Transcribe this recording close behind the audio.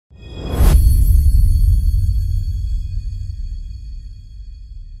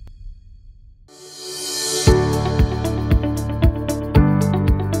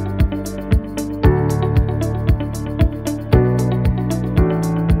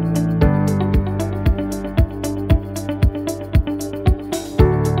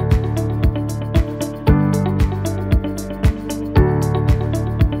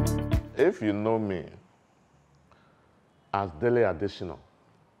if you know me, as Dele Adesina,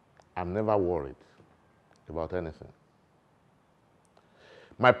 I'm never worried about anything.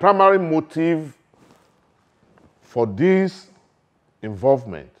 My primary motive for this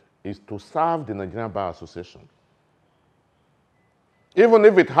involvement is to serve the Nigerian Bar Association. Even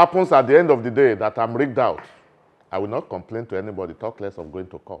if it happens at the end of the day that I'm rigged out, I will not complain to anybody, talk less of going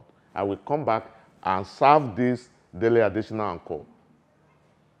to court. I will come back and serve this Dele Adesina and co.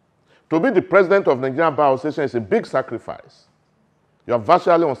 To be the president of the Nigerian Bar Association is a big sacrifice. You are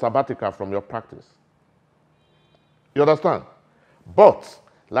virtually on sabbatical from your practice. You understand? But,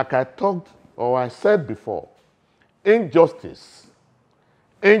 like I talked or I said before, injustice,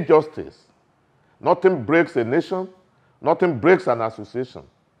 nothing breaks a nation, nothing breaks an association,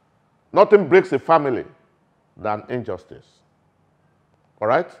 nothing breaks a family than injustice. All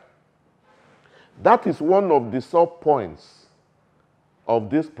right? That is one of the sore points of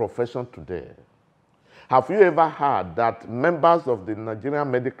this profession today. Have you ever heard that members of the Nigerian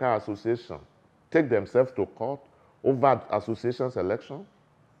Medical Association take themselves to court over association's election?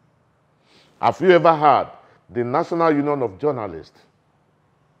 Have you ever heard the National Union of Journalists,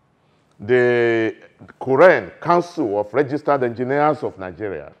 the current Council of Registered Engineers of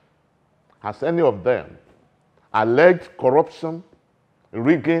Nigeria, has any of them alleged corruption,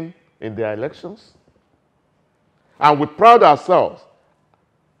 rigging in their elections? And we pride ourselves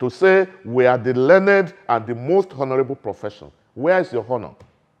to say we are the learned and the most honorable profession. Where is your honor?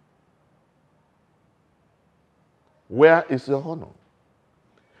 Where is your honor?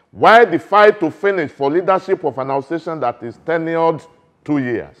 Why the fight to finish for leadership of an association that is tenured 2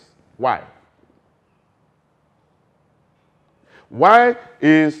 years? Why? Why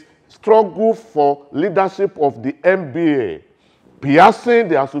is struggle for leadership of the NBA piercing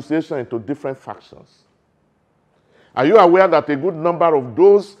the association into different factions? Are you aware that a good number of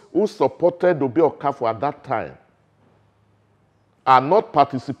those who supported Obi Okafor at that time are not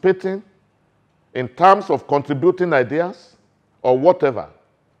participating in terms of contributing ideas or whatever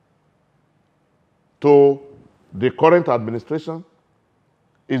to the current administration?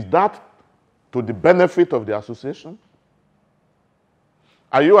 Is that to the benefit of the association?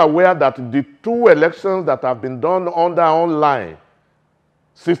 Are you aware that the 2 elections that have been done under online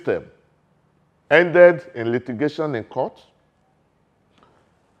system ended in litigation in court?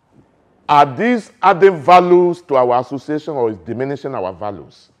 Are these adding values to our association or is diminishing our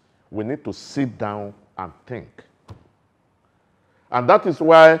values? We need to sit down and think. And that is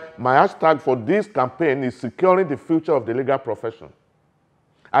why my hashtag for this campaign is securing the future of the legal profession.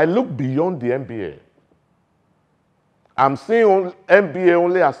 I look beyond the NBA. I'm seeing NBA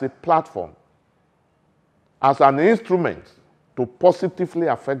only as a platform, as an instrument to positively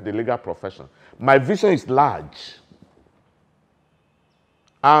affect the legal profession. My vision is large.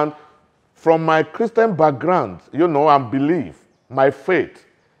 And from my Christian background, and belief, my faith,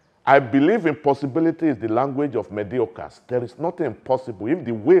 I believe impossibility is the language of mediocres. There is nothing impossible if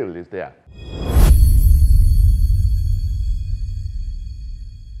the will is there.